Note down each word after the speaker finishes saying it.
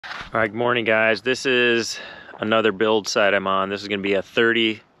All right, good morning guys. This is another build site I'm on. This is gonna be a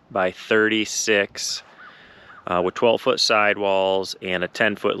 30 by 36 with 12-foot sidewalls and a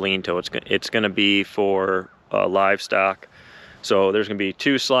 10-foot lean-to. It's gonna be for livestock. So there's gonna be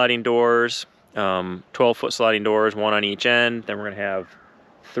 2 sliding doors, 12-foot sliding doors, 1 on each end. Then we're gonna have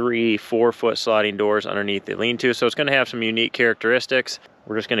 3 4-foot sliding doors underneath the lean-to. So it's gonna have some unique characteristics.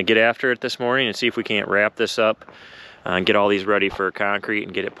 We're just gonna get after it this morning and see if we can't wrap this up and get all these ready for concrete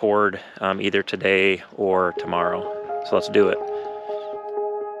and get it poured either today or tomorrow. So let's do it.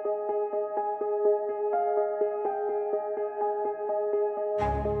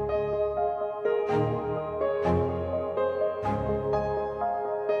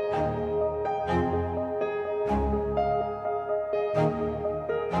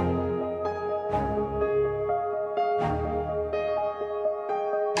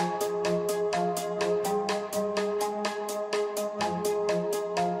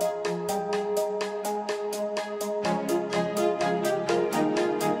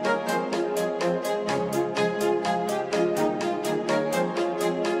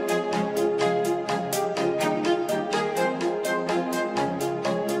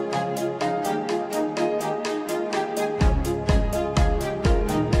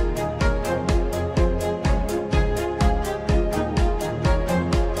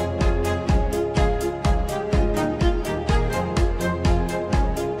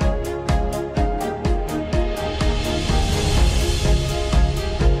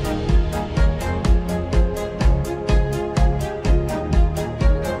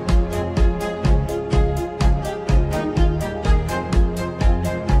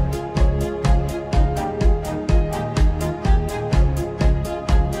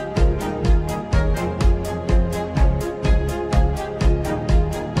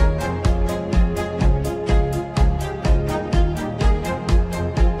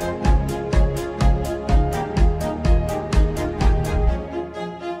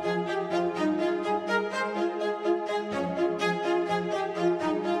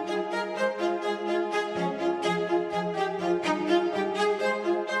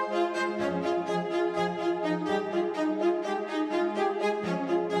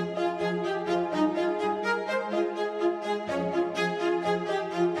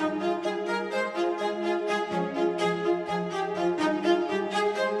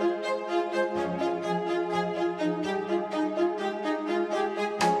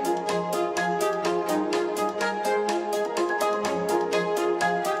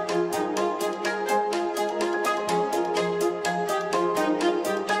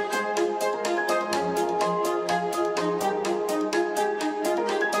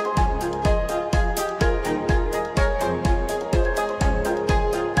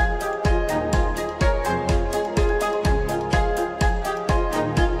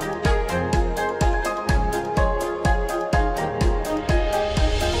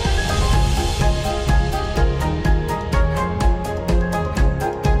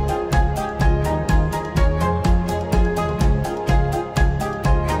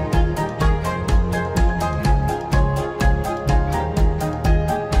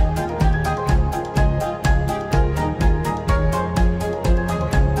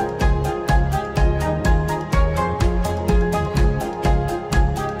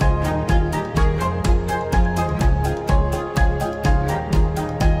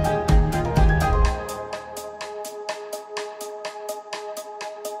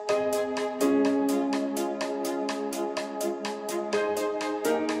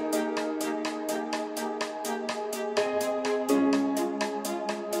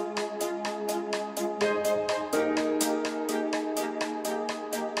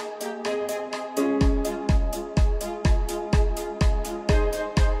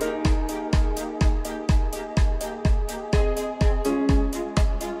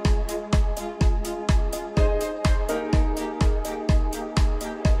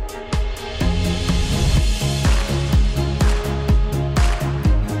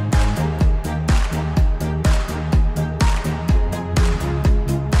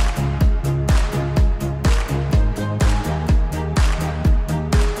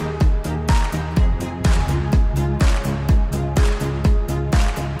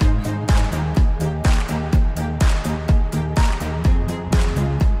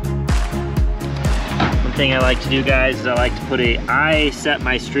 Thing I like to do, guys, is I set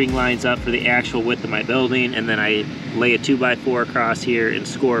my string lines up for the actual width of my building, and then I lay a 2x4 across here and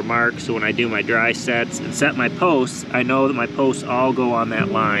score marks, so when I do my dry sets and set my posts, I know that my posts all go on that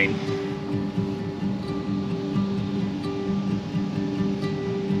line.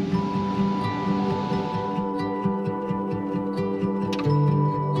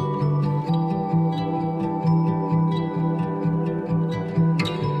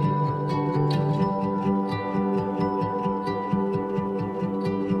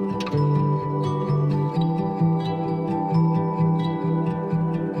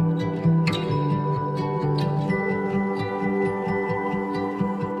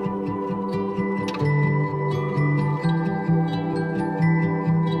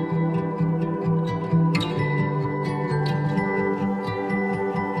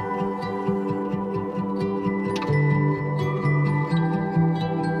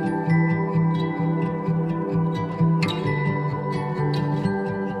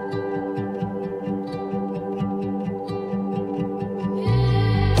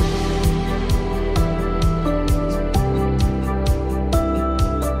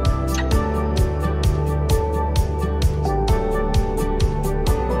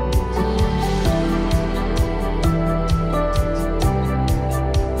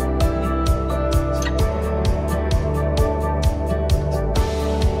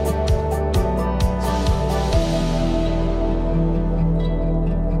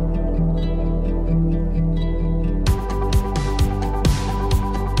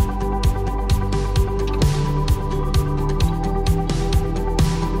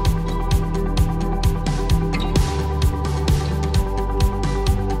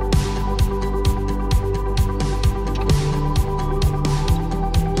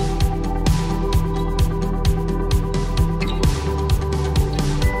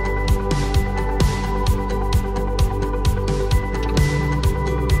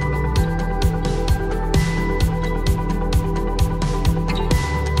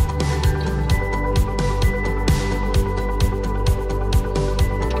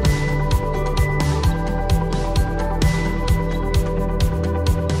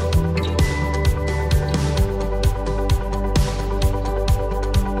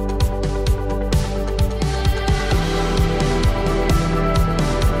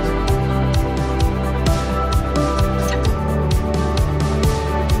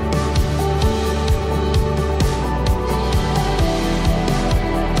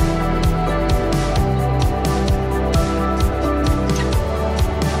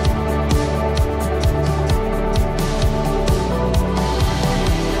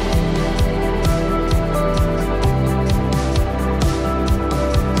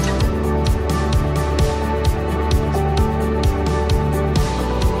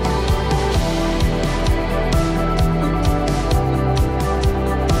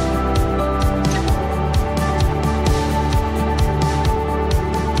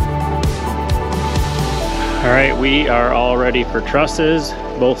 All right, we are all ready for trusses.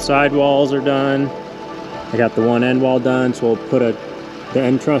 Both side walls are done. I got the one end wall done, so we'll put the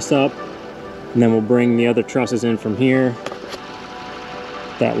end truss up, and then we'll bring the other trusses in from here.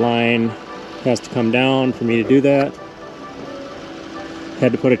 That line has to come down for me to do that.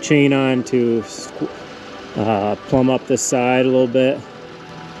 Had to put a chain on to plumb up this side a little bit.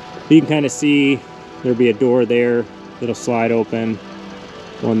 You can kind of see there'll be a door there that'll slide open,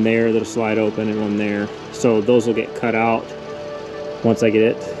 one there that'll slide open, and one there. So those will get cut out once I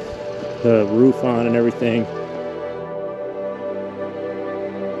get the roof on and everything.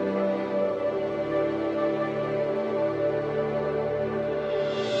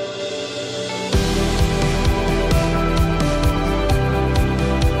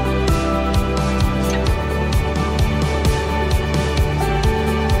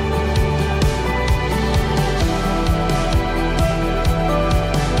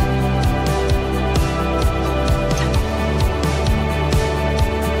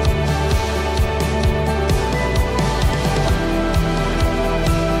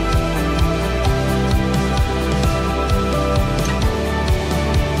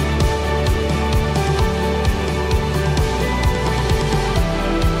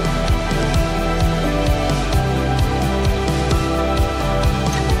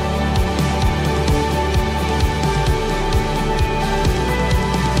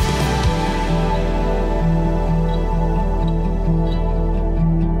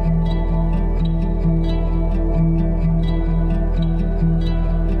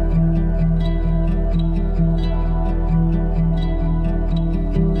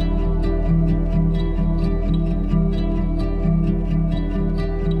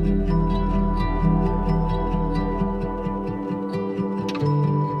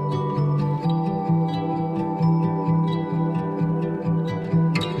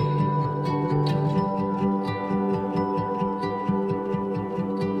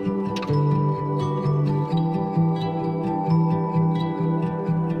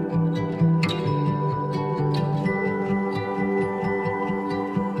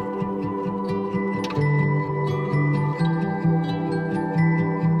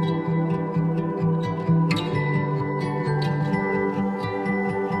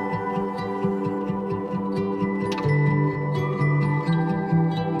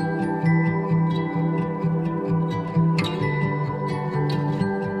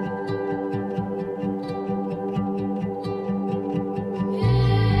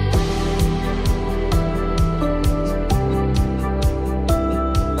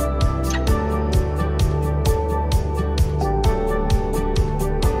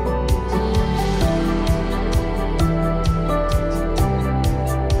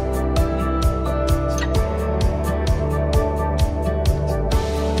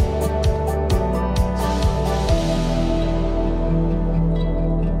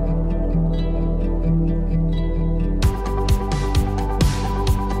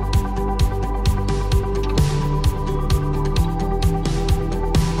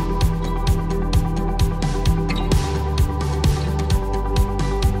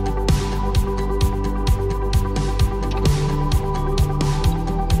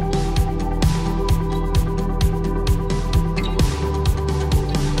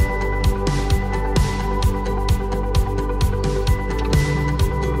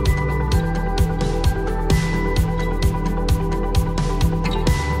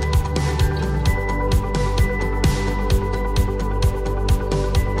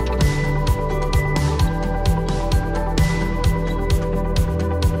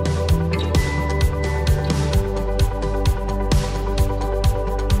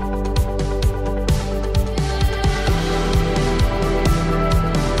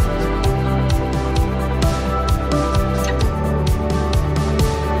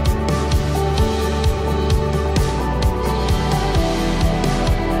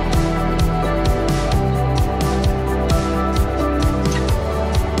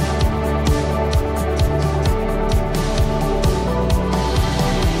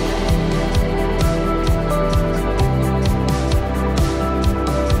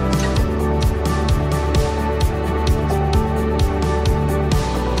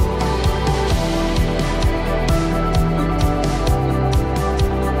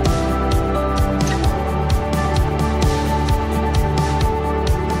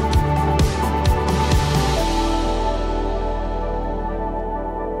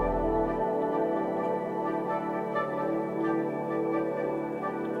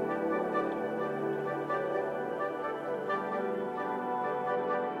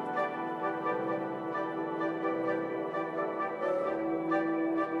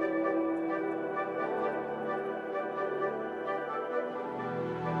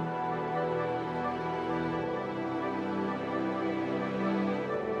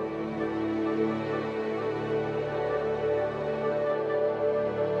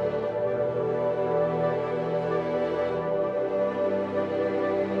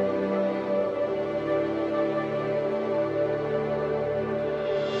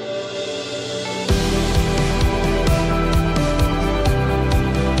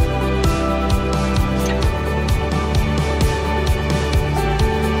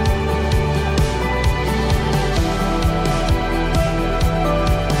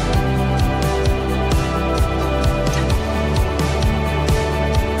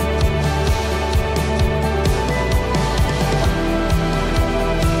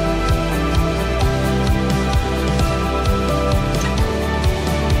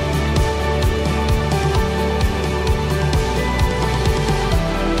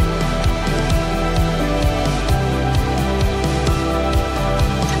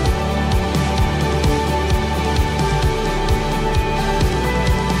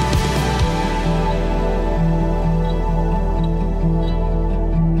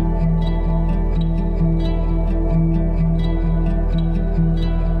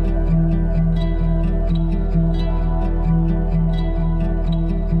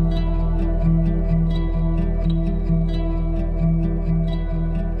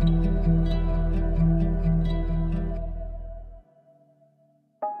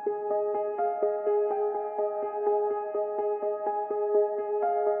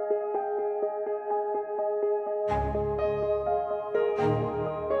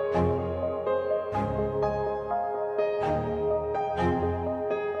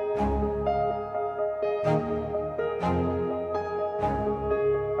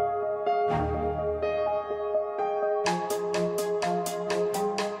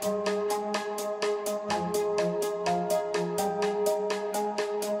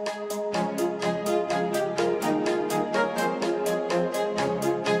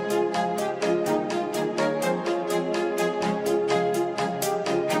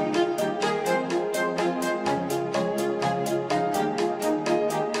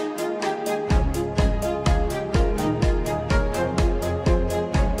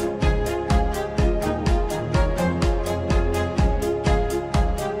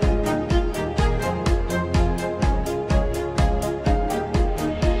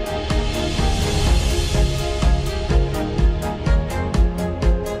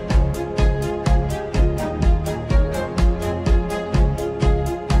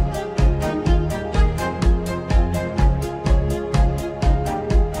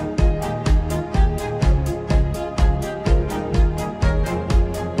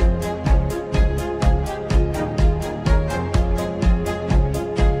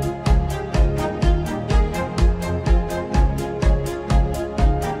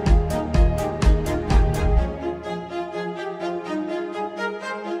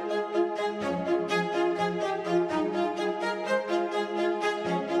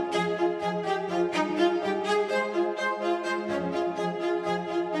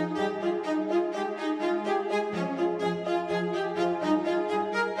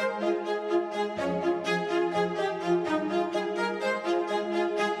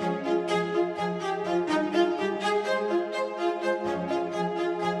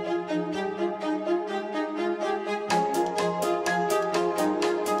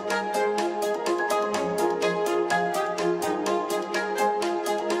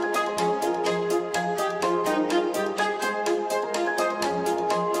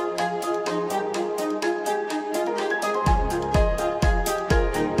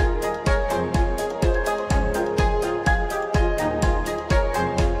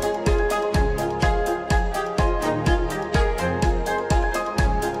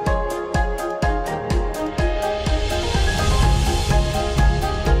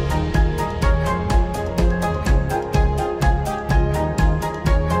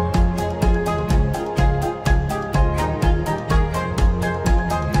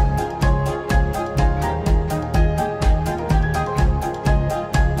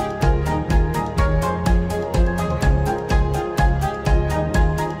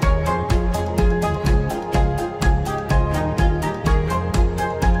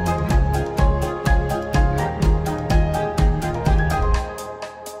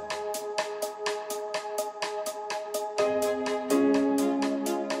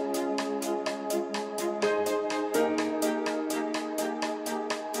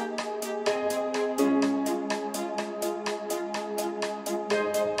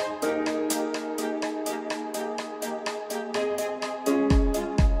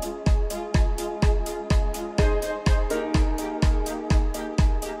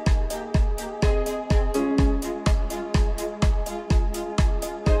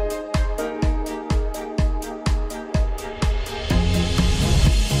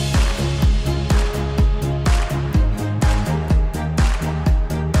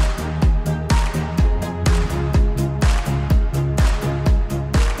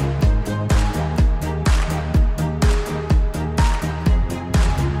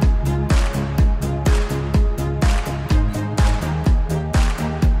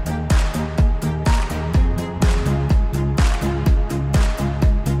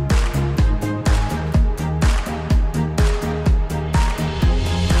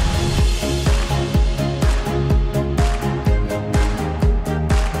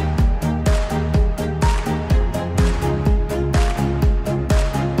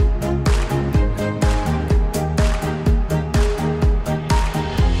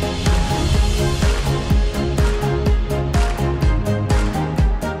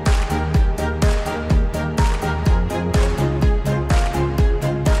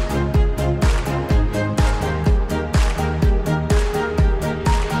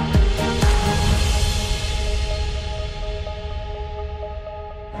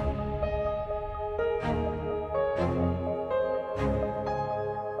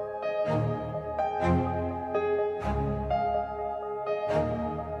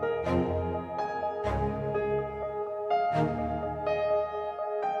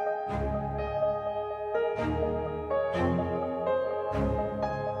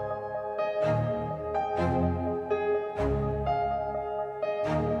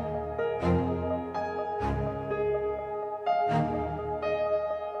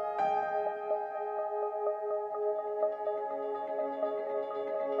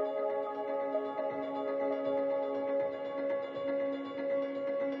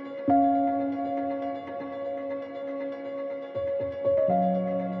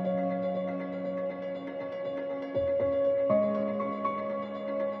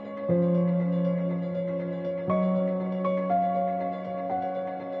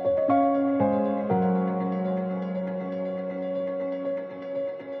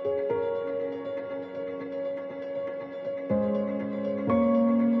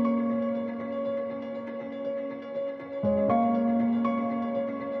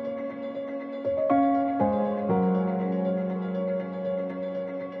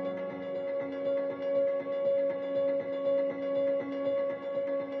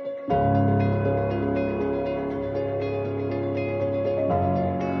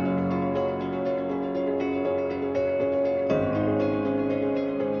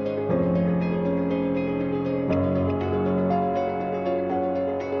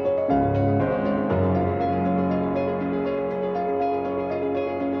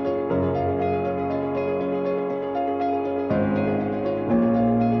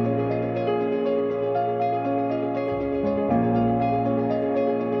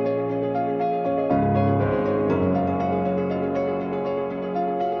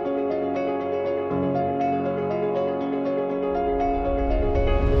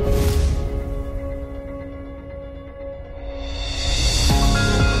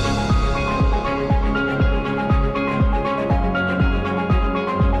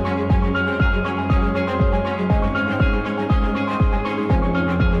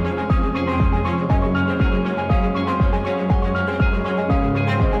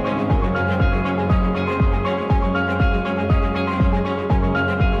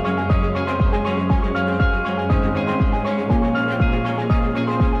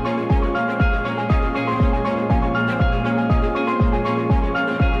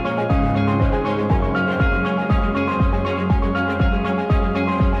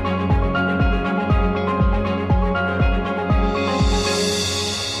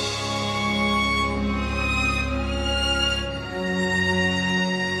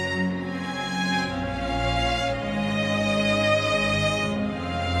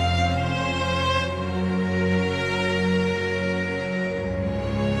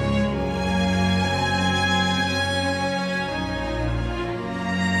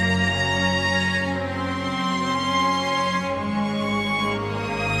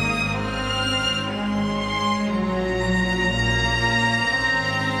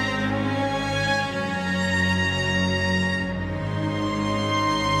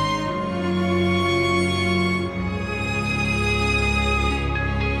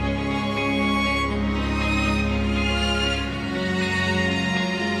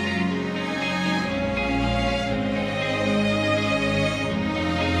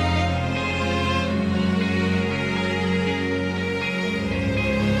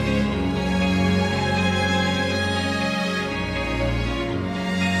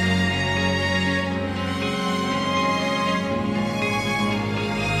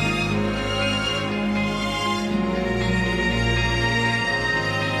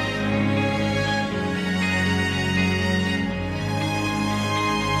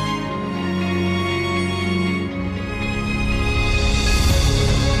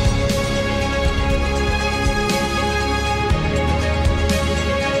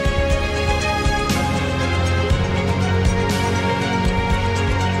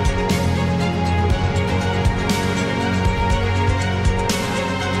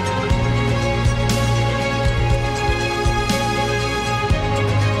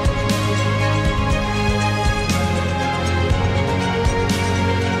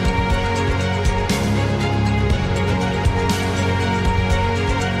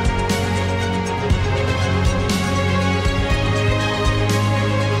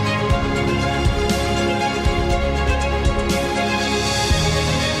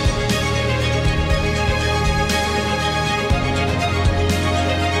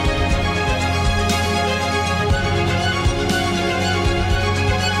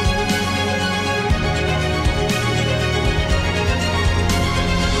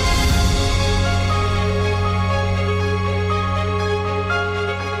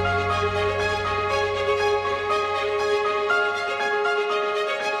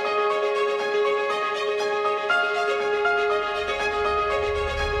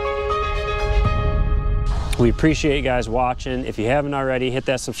 We appreciate you guys watching. If you haven't already, hit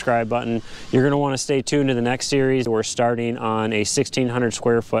that subscribe button. You're going to want to stay tuned to the next series. We're starting on a 1,600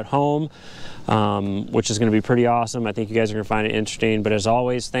 square foot home, which is going to be pretty awesome. I think you guys are going to find it interesting. But as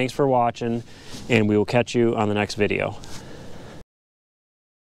always, thanks for watching, and we will catch you on the next video.